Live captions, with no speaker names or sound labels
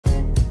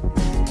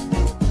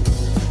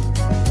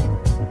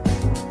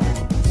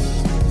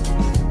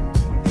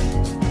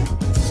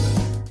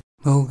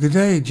Well, good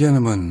day,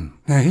 gentlemen.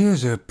 Now,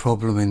 here's a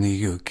problem in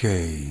the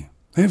UK.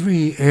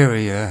 Every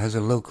area has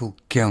a local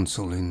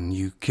council in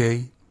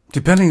UK.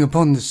 Depending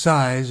upon the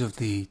size of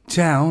the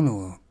town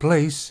or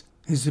place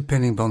is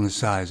depending upon the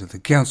size of the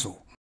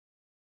council.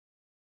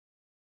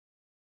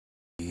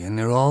 And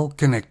they're all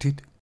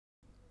connected.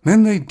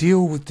 Then they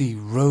deal with the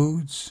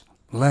roads,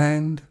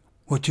 land,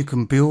 what you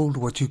can build,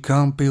 what you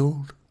can't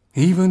build,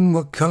 even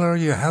what colour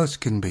your house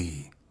can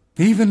be.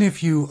 Even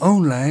if you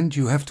own land,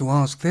 you have to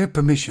ask their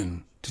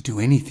permission to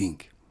do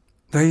anything.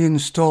 They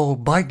install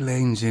bike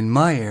lanes in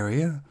my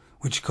area,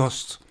 which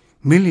costs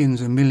millions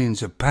and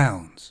millions of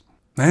pounds,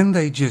 and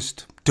they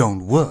just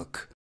don't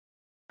work.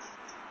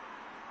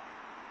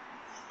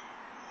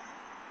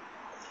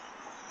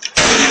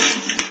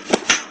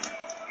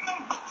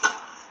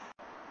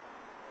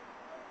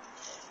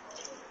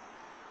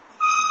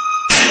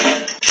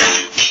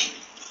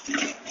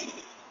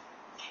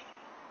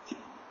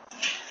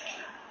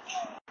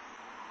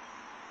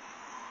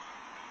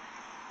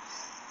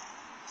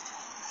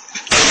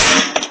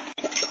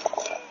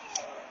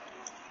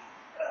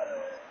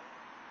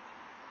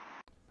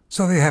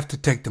 So they have to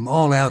take them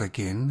all out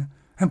again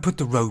and put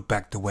the road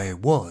back the way it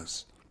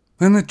was.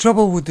 And the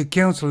trouble with the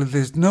council is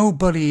there's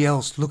nobody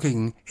else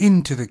looking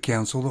into the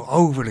council or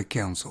over the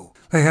council.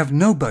 They have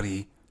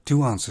nobody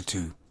to answer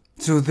to.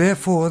 So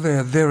therefore they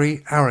are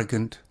very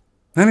arrogant.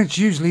 And it's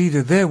usually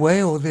either their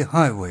way or the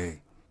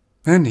highway.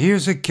 And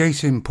here's a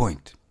case in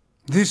point.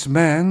 This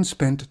man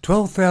spent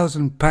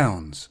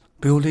 £12,000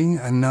 building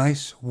a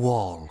nice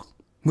wall,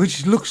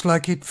 which looks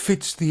like it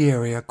fits the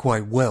area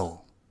quite well.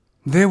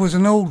 There was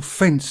an old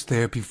fence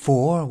there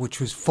before which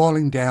was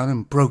falling down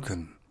and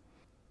broken.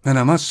 And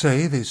I must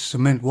say this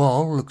cement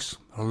wall looks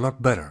a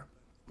lot better.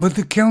 But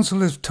the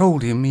council has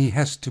told him he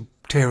has to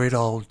tear it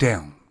all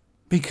down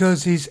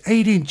because it's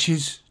 8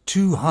 inches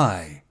too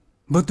high.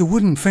 But the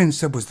wooden fence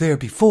that was there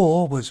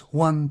before was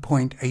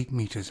 1.8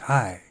 meters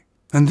high.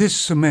 And this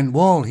cement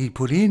wall he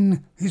put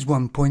in is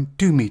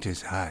 1.2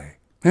 meters high.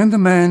 And the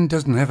man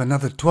doesn't have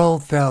another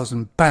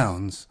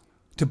 £12,000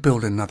 to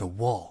build another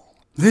wall.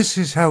 This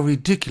is how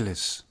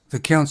ridiculous the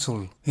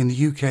council in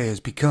the UK has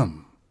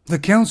become. The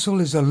council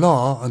is a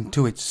law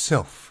unto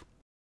itself.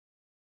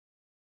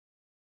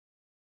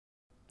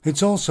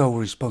 It's also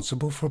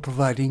responsible for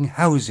providing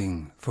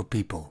housing for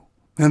people.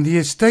 And the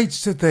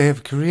estates that they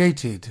have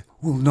created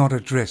will not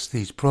address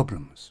these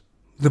problems.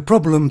 The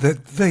problem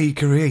that they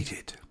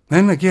created.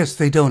 And I guess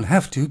they don't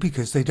have to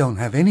because they don't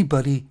have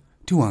anybody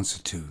to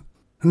answer to.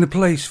 And the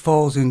place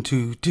falls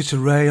into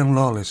disarray and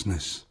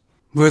lawlessness,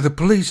 where the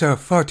police are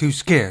far too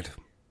scared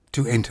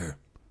to enter.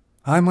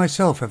 I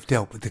myself have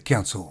dealt with the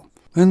council,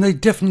 and they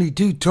definitely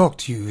do talk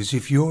to you as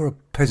if you're a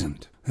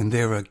peasant and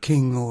they're a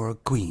king or a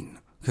queen,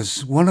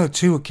 because 1 or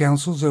 2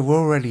 councils have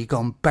already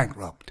gone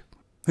bankrupt.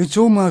 It's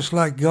almost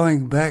like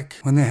going back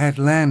when they had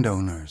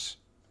landowners.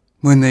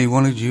 When they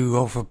wanted you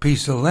off a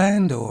piece of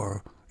land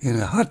or in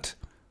a hut,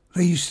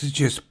 they used to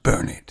just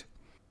burn it.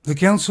 The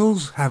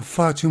councils have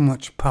far too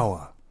much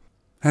power,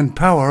 and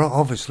power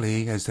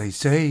obviously, as they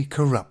say,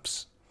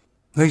 corrupts.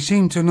 They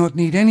seem to not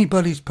need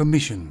anybody's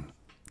permission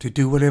to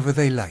do whatever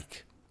they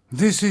like.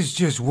 This is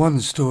just one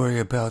story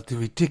about the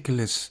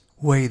ridiculous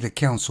way the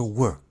council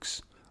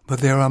works,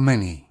 but there are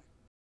many.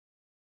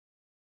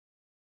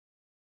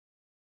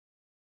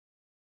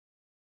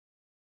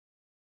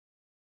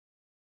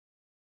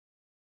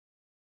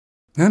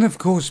 And of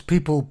course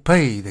people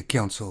pay the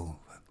council.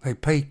 They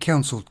pay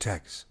council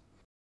tax.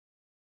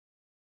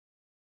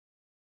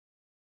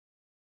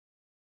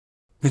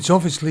 It's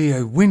obviously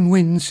a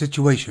win-win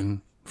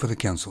situation for the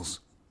councils.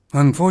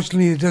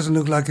 Unfortunately, it doesn't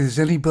look like there's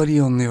anybody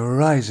on the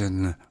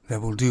horizon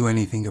that will do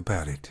anything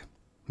about it.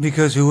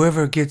 Because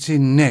whoever gets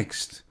in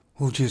next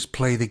will just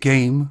play the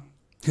game.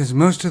 Because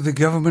most of the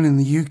government in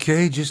the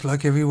UK, just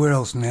like everywhere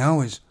else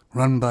now, is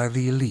run by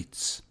the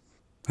elites.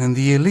 And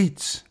the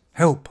elites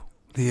help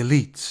the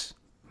elites,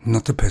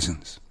 not the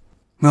peasants.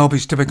 I'll be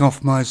stepping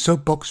off my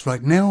soapbox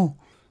right now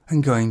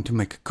and going to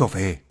make a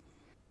coffee.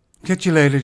 Catch you later.